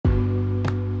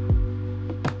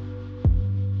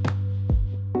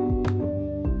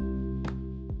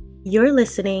You're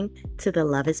listening to the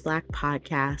Love is Black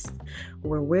podcast,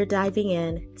 where we're diving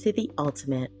in to the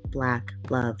ultimate Black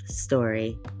love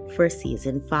story for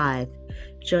season 5.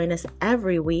 Join us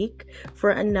every week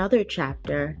for another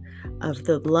chapter of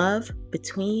the love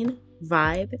between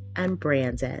Vybe and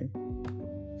Brandon.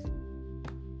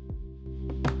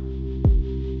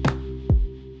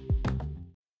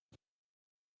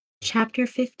 Chapter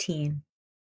 15,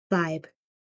 Vybe.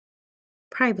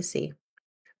 Privacy.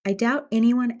 I doubt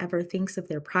anyone ever thinks of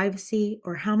their privacy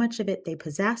or how much of it they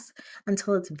possess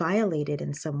until it's violated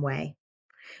in some way.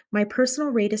 My personal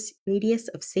radius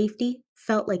of safety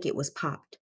felt like it was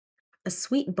popped. A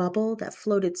sweet bubble that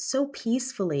floated so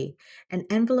peacefully and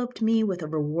enveloped me with a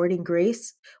rewarding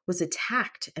grace was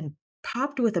attacked and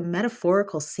popped with a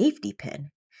metaphorical safety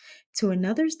pin. To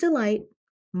another's delight,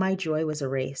 my joy was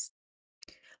erased.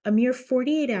 A mere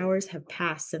 48 hours have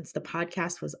passed since the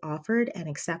podcast was offered and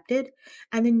accepted,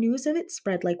 and the news of it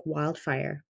spread like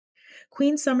wildfire.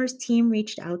 Queen Summer's team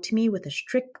reached out to me with a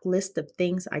strict list of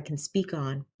things I can speak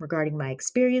on regarding my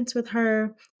experience with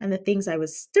her and the things I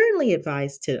was sternly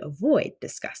advised to avoid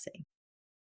discussing.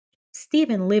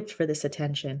 Stephen lived for this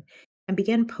attention and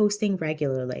began posting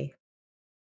regularly.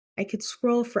 I could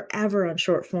scroll forever on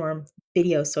short form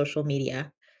video social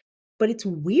media, but it's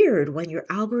weird when your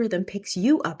algorithm picks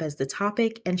you up as the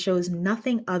topic and shows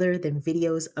nothing other than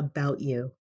videos about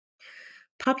you.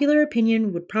 Popular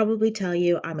opinion would probably tell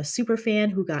you I'm a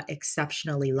superfan who got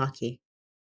exceptionally lucky.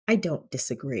 I don't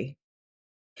disagree.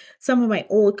 Some of my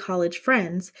old college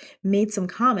friends made some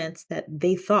comments that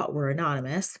they thought were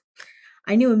anonymous.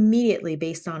 I knew immediately,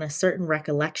 based on a certain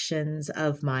recollections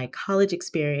of my college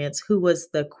experience, who was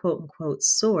the quote unquote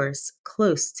source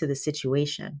close to the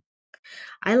situation.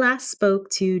 I last spoke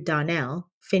to Donnell,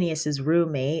 Phineas's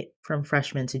roommate from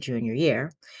freshman to junior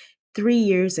year, 3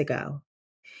 years ago.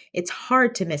 It's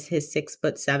hard to miss his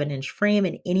 6'7" frame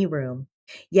in any room.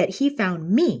 Yet he found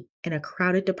me in a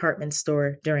crowded department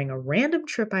store during a random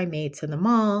trip I made to the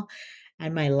mall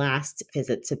and my last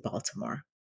visit to Baltimore.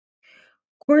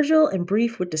 Cordial and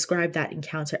brief would describe that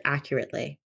encounter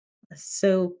accurately.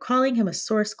 So calling him a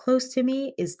source close to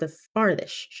me is the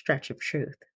farthest stretch of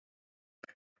truth.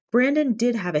 Brandon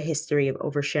did have a history of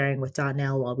oversharing with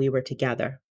Donnell while we were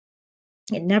together.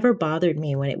 It never bothered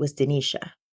me when it was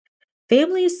Denisha.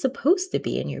 Family is supposed to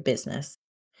be in your business.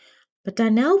 But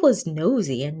Donnell was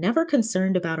nosy and never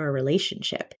concerned about our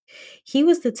relationship. He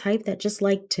was the type that just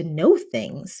liked to know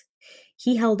things.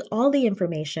 He held all the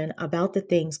information about the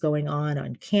things going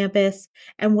on campus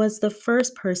and was the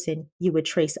first person you would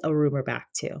trace a rumor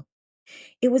back to.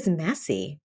 It was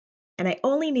messy, and I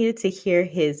only needed to hear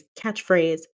his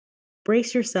catchphrase,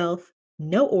 brace yourself,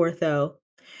 no ortho,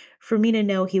 for me to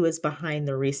know he was behind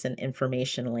the recent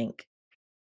information link.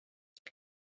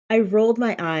 I rolled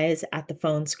my eyes at the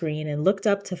phone screen and looked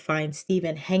up to find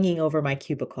Stephen hanging over my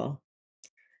cubicle.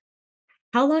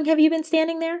 How long have you been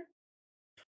standing there?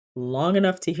 Long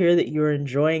enough to hear that you're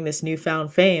enjoying this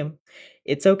newfound fame.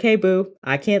 It's okay, boo.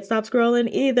 I can't stop scrolling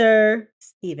either,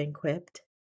 Stephen quipped.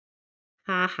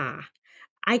 Ha ha.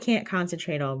 I can't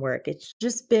concentrate on work. It's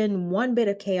just been one bit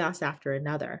of chaos after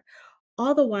another.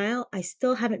 All the while, I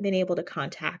still haven't been able to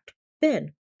contact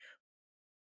Ben.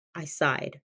 I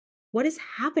sighed. What is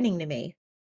happening to me?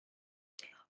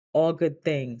 All good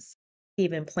things.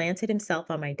 Stephen planted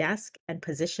himself on my desk and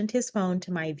positioned his phone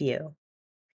to my view.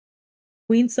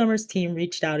 Queen Summer's team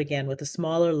reached out again with a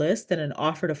smaller list and an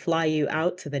offer to fly you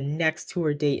out to the next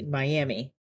tour date in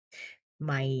Miami.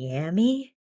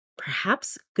 Miami?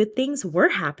 Perhaps good things were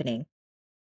happening.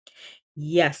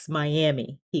 Yes,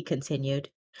 Miami, he continued.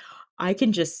 I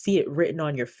can just see it written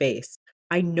on your face.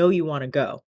 I know you want to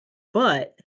go.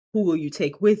 But who will you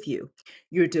take with you?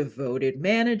 Your devoted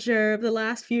manager of the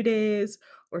last few days,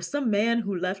 or some man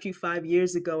who left you 5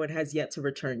 years ago and has yet to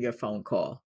return your phone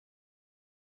call?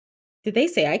 Did they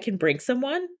say I can bring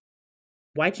someone?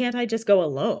 Why can't I just go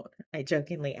alone? I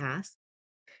jokingly asked.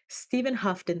 Stephen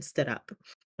huffed and stood up,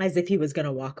 as if he was going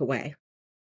to walk away.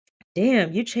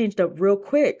 Damn, you changed up real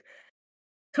quick.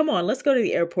 Come on, let's go to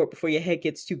the airport before your head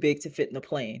gets too big to fit in the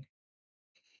plane.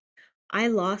 I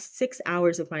lost 6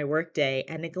 hours of my workday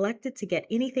and neglected to get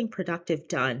anything productive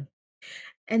done.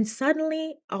 And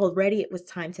suddenly, already it was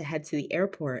time to head to the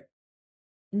airport.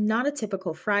 Not a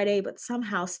typical Friday, but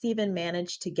somehow Stephen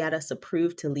managed to get us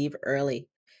approved to leave early.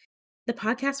 The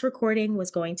podcast recording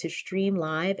was going to stream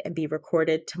live and be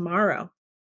recorded tomorrow.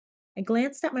 I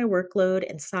glanced at my workload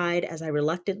and sighed as I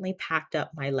reluctantly packed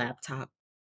up my laptop.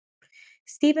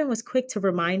 Stephen was quick to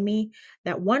remind me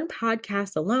that one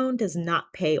podcast alone does not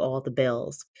pay all the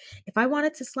bills. If I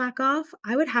wanted to slack off,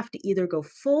 I would have to either go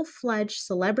full fledged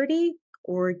celebrity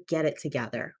or get it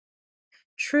together.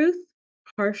 Truth,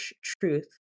 harsh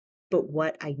truth, but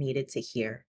what I needed to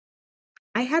hear.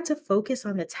 I had to focus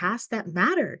on the tasks that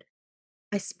mattered.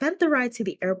 I spent the ride to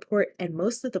the airport and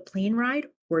most of the plane ride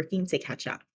working to catch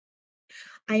up.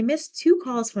 I missed two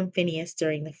calls from Phineas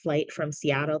during the flight from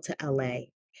Seattle to LA.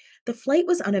 The flight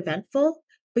was uneventful,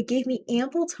 but gave me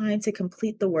ample time to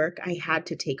complete the work I had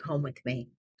to take home with me.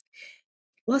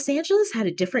 Los Angeles had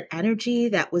a different energy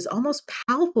that was almost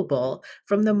palpable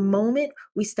from the moment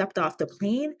we stepped off the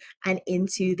plane and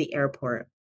into the airport.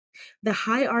 The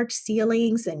high arched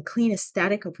ceilings and clean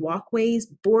aesthetic of walkways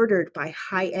bordered by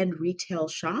high end retail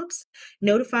shops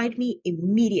notified me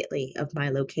immediately of my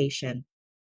location.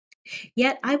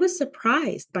 Yet I was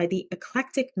surprised by the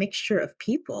eclectic mixture of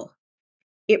people.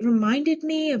 It reminded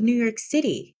me of New York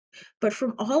City, but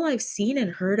from all I've seen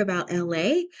and heard about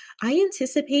LA, I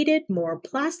anticipated more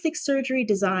plastic surgery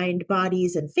designed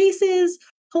bodies and faces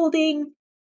holding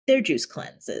their juice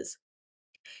cleanses.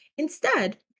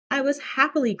 Instead, I was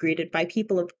happily greeted by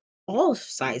people of all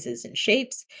sizes and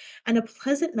shapes and a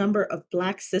pleasant number of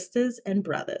Black sisters and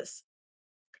brothers.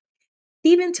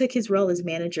 Stephen took his role as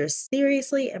manager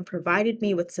seriously and provided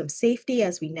me with some safety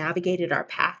as we navigated our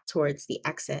path towards the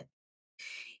exit.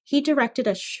 He directed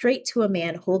us straight to a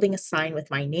man holding a sign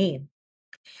with my name.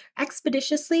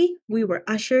 Expeditiously, we were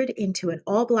ushered into an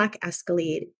all black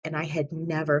Escalade, and I had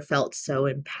never felt so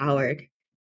empowered.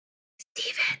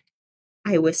 Stephen,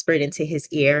 I whispered into his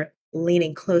ear,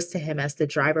 leaning close to him as the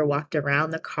driver walked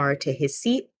around the car to his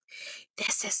seat.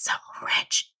 This is some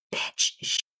rich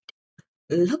bitch.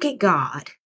 Look at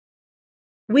God.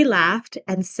 We laughed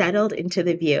and settled into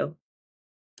the view.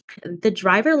 The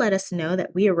driver let us know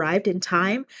that we arrived in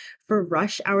time for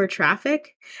rush hour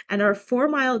traffic, and our 4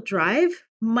 mile drive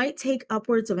might take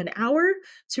upwards of an hour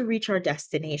to reach our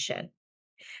destination.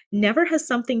 Never has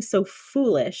something so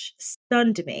foolish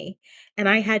stunned me, and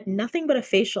I had nothing but a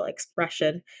facial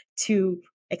expression to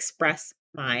express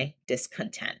my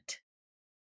discontent.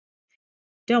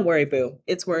 Don't worry, boo.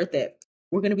 It's worth it.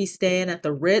 We're going to be staying at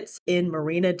the Ritz in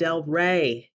Marina del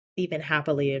Rey, Stephen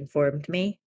happily informed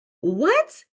me.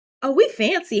 What? Oh, we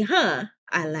fancy, huh?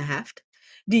 I laughed.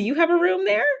 Do you have a room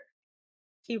there?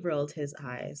 He rolled his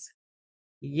eyes.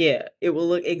 Yeah, it will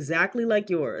look exactly like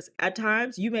yours. At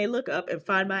times, you may look up and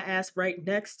find my ass right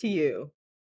next to you.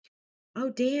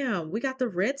 Oh, damn, we got the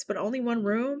Ritz, but only one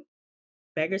room?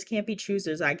 Beggars can't be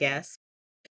choosers, I guess.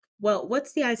 Well,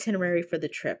 what's the itinerary for the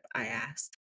trip? I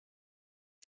asked.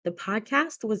 The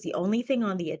podcast was the only thing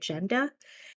on the agenda,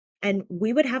 and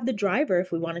we would have the driver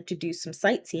if we wanted to do some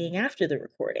sightseeing after the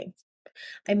recording.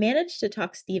 I managed to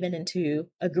talk Steven into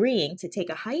agreeing to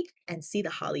take a hike and see the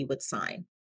Hollywood sign.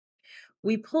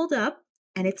 We pulled up,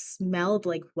 and it smelled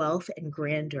like wealth and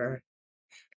grandeur.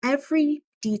 Every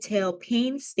detail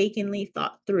painstakingly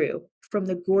thought through, from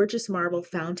the gorgeous marble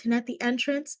fountain at the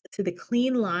entrance to the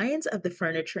clean lines of the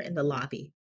furniture in the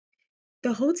lobby.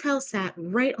 The hotel sat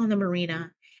right on the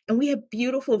marina, and we had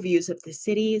beautiful views of the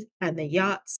city and the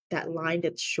yachts that lined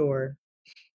its shore.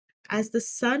 As the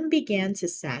sun began to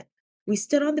set, we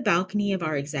stood on the balcony of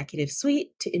our executive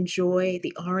suite to enjoy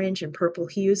the orange and purple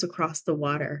hues across the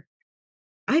water.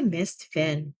 I missed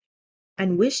Finn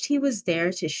and wished he was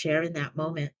there to share in that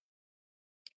moment.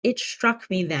 It struck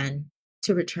me then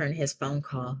to return his phone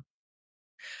call.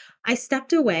 I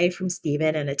stepped away from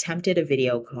Stephen and attempted a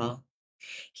video call.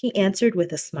 He answered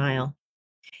with a smile.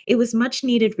 It was much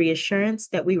needed reassurance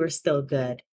that we were still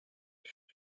good.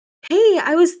 Hey,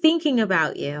 I was thinking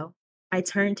about you. I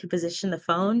turned to position the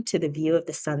phone to the view of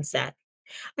the sunset.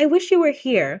 I wish you were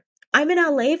here. I'm in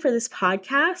LA for this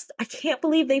podcast. I can't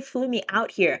believe they flew me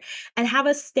out here and have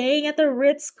us staying at the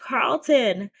Ritz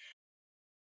Carlton.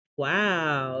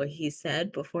 Wow, he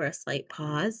said before a slight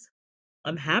pause.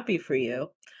 I'm happy for you.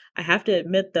 I have to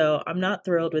admit, though, I'm not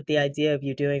thrilled with the idea of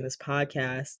you doing this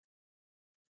podcast.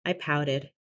 I pouted.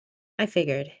 I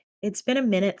figured. It's been a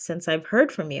minute since I've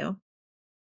heard from you.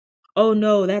 Oh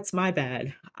no, that's my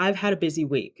bad. I've had a busy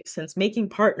week. Since making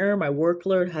partner, my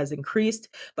workload has increased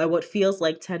by what feels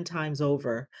like 10 times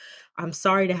over. I'm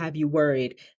sorry to have you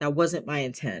worried. That wasn't my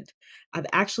intent. I've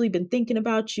actually been thinking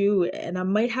about you, and I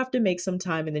might have to make some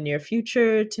time in the near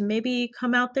future to maybe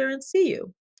come out there and see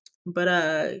you.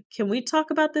 But can we talk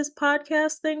about this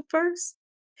podcast thing first?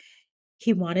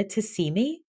 He wanted to see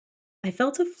me? I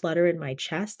felt a flutter in my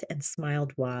chest and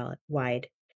smiled wide.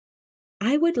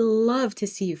 I would love to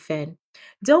see you, Finn.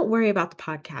 Don't worry about the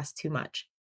podcast too much.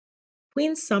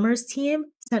 Queen Summer's team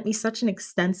sent me such an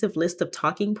extensive list of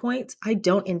talking points. I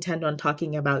don't intend on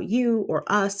talking about you or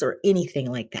us or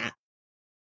anything like that.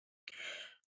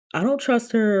 I don't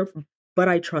trust her, but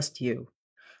I trust you.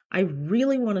 I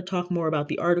really want to talk more about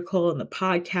the article and the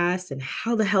podcast and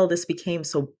how the hell this became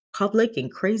so public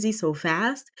and crazy so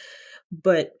fast,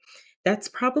 but that's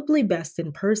probably best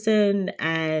in person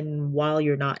and while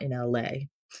you're not in LA.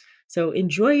 So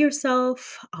enjoy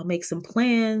yourself. I'll make some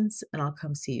plans and I'll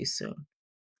come see you soon.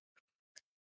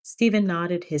 Stephen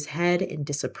nodded his head in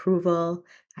disapproval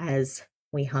as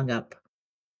we hung up.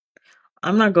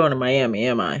 I'm not going to Miami,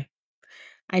 am I?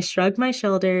 I shrugged my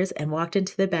shoulders and walked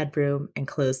into the bedroom and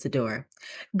closed the door.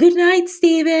 Good night,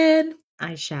 Stephen,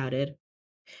 I shouted.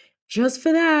 Just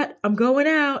for that, I'm going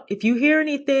out. If you hear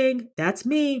anything, that's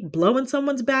me blowing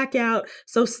someone's back out,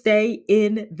 so stay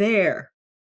in there.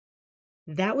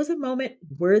 That was a moment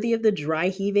worthy of the dry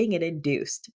heaving it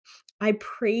induced. I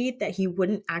prayed that he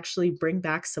wouldn't actually bring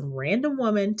back some random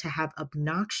woman to have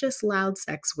obnoxious loud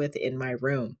sex with in my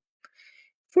room.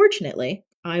 Fortunately,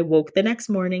 I woke the next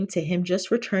morning to him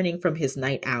just returning from his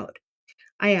night out.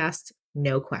 I asked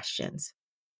no questions.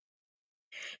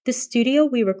 The studio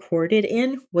we recorded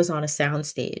in was on a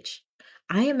soundstage.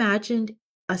 I imagined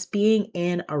us being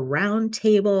in a round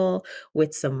table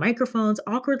with some microphones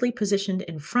awkwardly positioned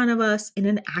in front of us in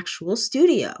an actual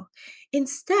studio.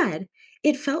 Instead,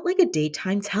 it felt like a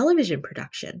daytime television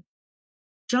production.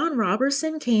 John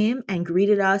Robertson came and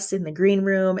greeted us in the green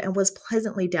room and was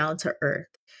pleasantly down to earth.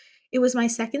 It was my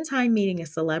second time meeting a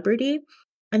celebrity,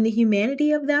 and the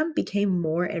humanity of them became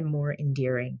more and more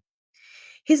endearing.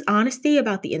 His honesty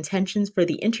about the intentions for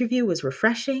the interview was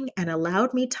refreshing and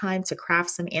allowed me time to craft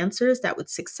some answers that would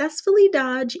successfully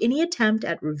dodge any attempt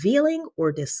at revealing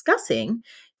or discussing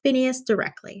Phineas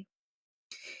directly.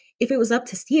 If it was up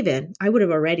to Stephen, I would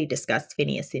have already discussed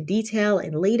Phineas in detail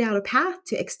and laid out a path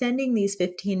to extending these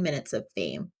 15 minutes of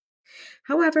fame.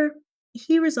 However,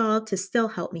 he resolved to still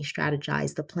help me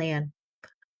strategize the plan.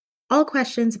 All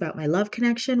questions about my love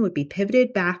connection would be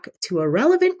pivoted back to a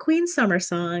relevant Queen Summer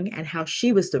song and how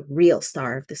she was the real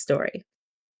star of the story.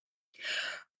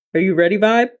 Are you ready,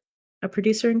 Vybe? A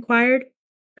producer inquired.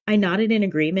 I nodded in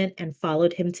agreement and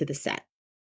followed him to the set.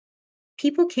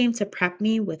 People came to prep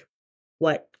me with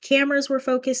what cameras were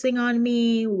focusing on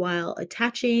me while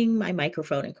attaching my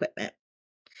microphone equipment.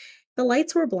 The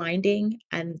lights were blinding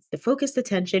and the focused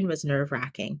attention was nerve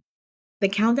wracking. The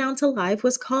countdown to live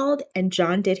was called, and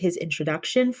John did his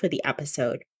introduction for the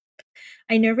episode.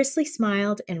 I nervously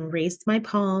smiled and raised my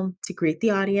palm to greet the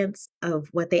audience of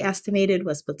what they estimated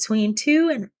was between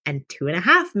 2 and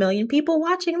 2.5 million people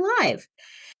watching live.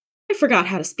 I forgot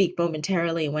how to speak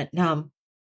momentarily and went numb.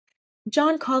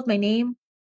 John called my name,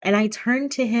 and I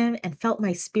turned to him and felt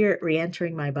my spirit re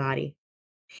entering my body.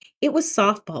 It was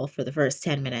softball for the first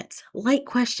 10 minutes, light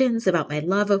questions about my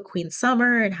love of Queen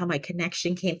Summer and how my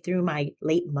connection came through my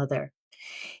late mother.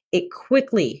 It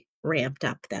quickly ramped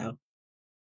up, though.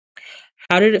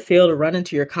 How did it feel to run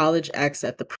into your college ex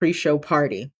at the pre show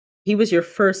party? He was your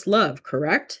first love,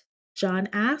 correct? John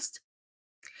asked.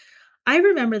 I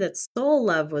remember that Soul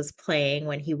Love was playing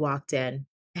when he walked in,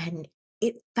 and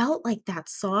it felt like that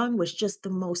song was just the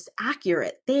most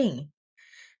accurate thing.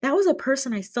 That was a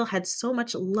person I still had so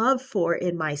much love for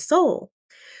in my soul.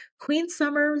 Queen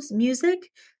Summer's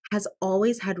music has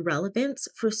always had relevance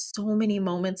for so many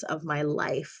moments of my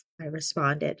life, I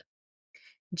responded.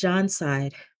 John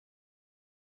sighed.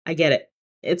 I get it.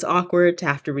 It's awkward to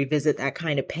have to revisit that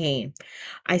kind of pain.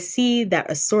 I see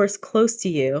that a source close to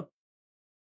you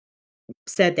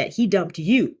said that he dumped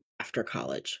you after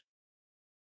college.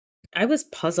 I was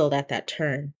puzzled at that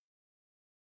turn.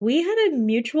 We had a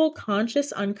mutual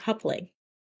conscious uncoupling.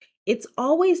 It's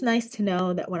always nice to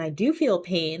know that when I do feel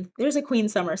pain, there's a Queen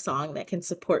Summer song that can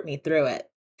support me through it.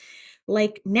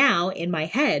 Like now in my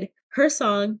head, her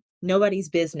song, Nobody's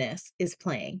Business, is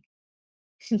playing.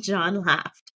 John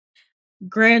laughed.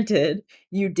 Granted,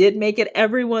 you did make it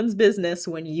everyone's business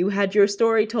when you had your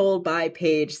story told by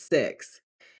page 6.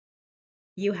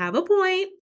 You have a point,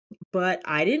 but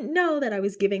I didn't know that I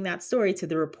was giving that story to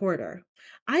the reporter.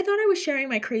 I thought I was sharing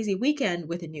my crazy weekend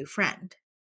with a new friend.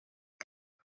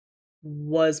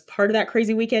 Was part of that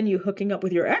crazy weekend you hooking up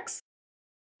with your ex?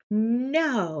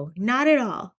 No, not at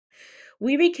all.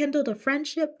 We rekindled a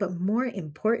friendship, but more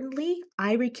importantly,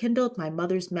 I rekindled my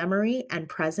mother's memory and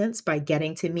presence by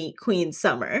getting to meet Queen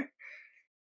Summer.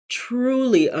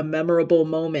 Truly a memorable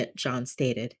moment, John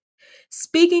stated.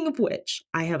 Speaking of which,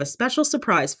 I have a special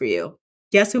surprise for you.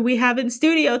 Guess who we have in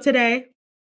studio today?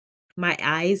 My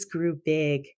eyes grew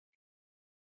big.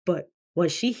 But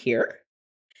was she here?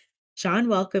 John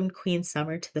welcomed Queen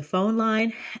Summer to the phone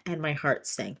line, and my heart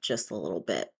sank just a little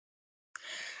bit.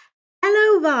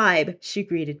 Hello, Vibe, she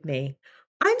greeted me.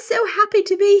 I'm so happy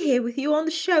to be here with you on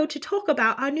the show to talk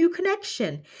about our new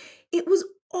connection. It was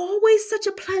always such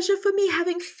a pleasure for me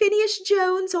having Phineas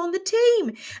Jones on the team,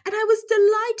 and I was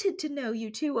delighted to know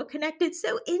you two were connected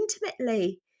so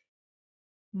intimately.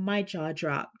 My jaw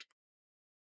dropped.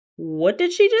 What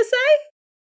did she just say?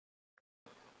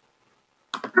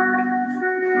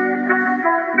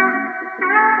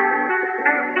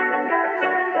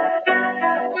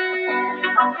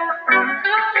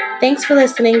 Thanks for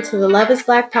listening to the Love is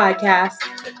Black podcast.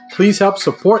 Please help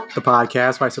support the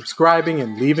podcast by subscribing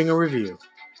and leaving a review.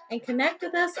 And connect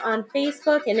with us on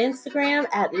Facebook and Instagram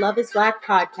at Love is Black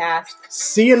Podcast.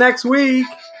 See you next week.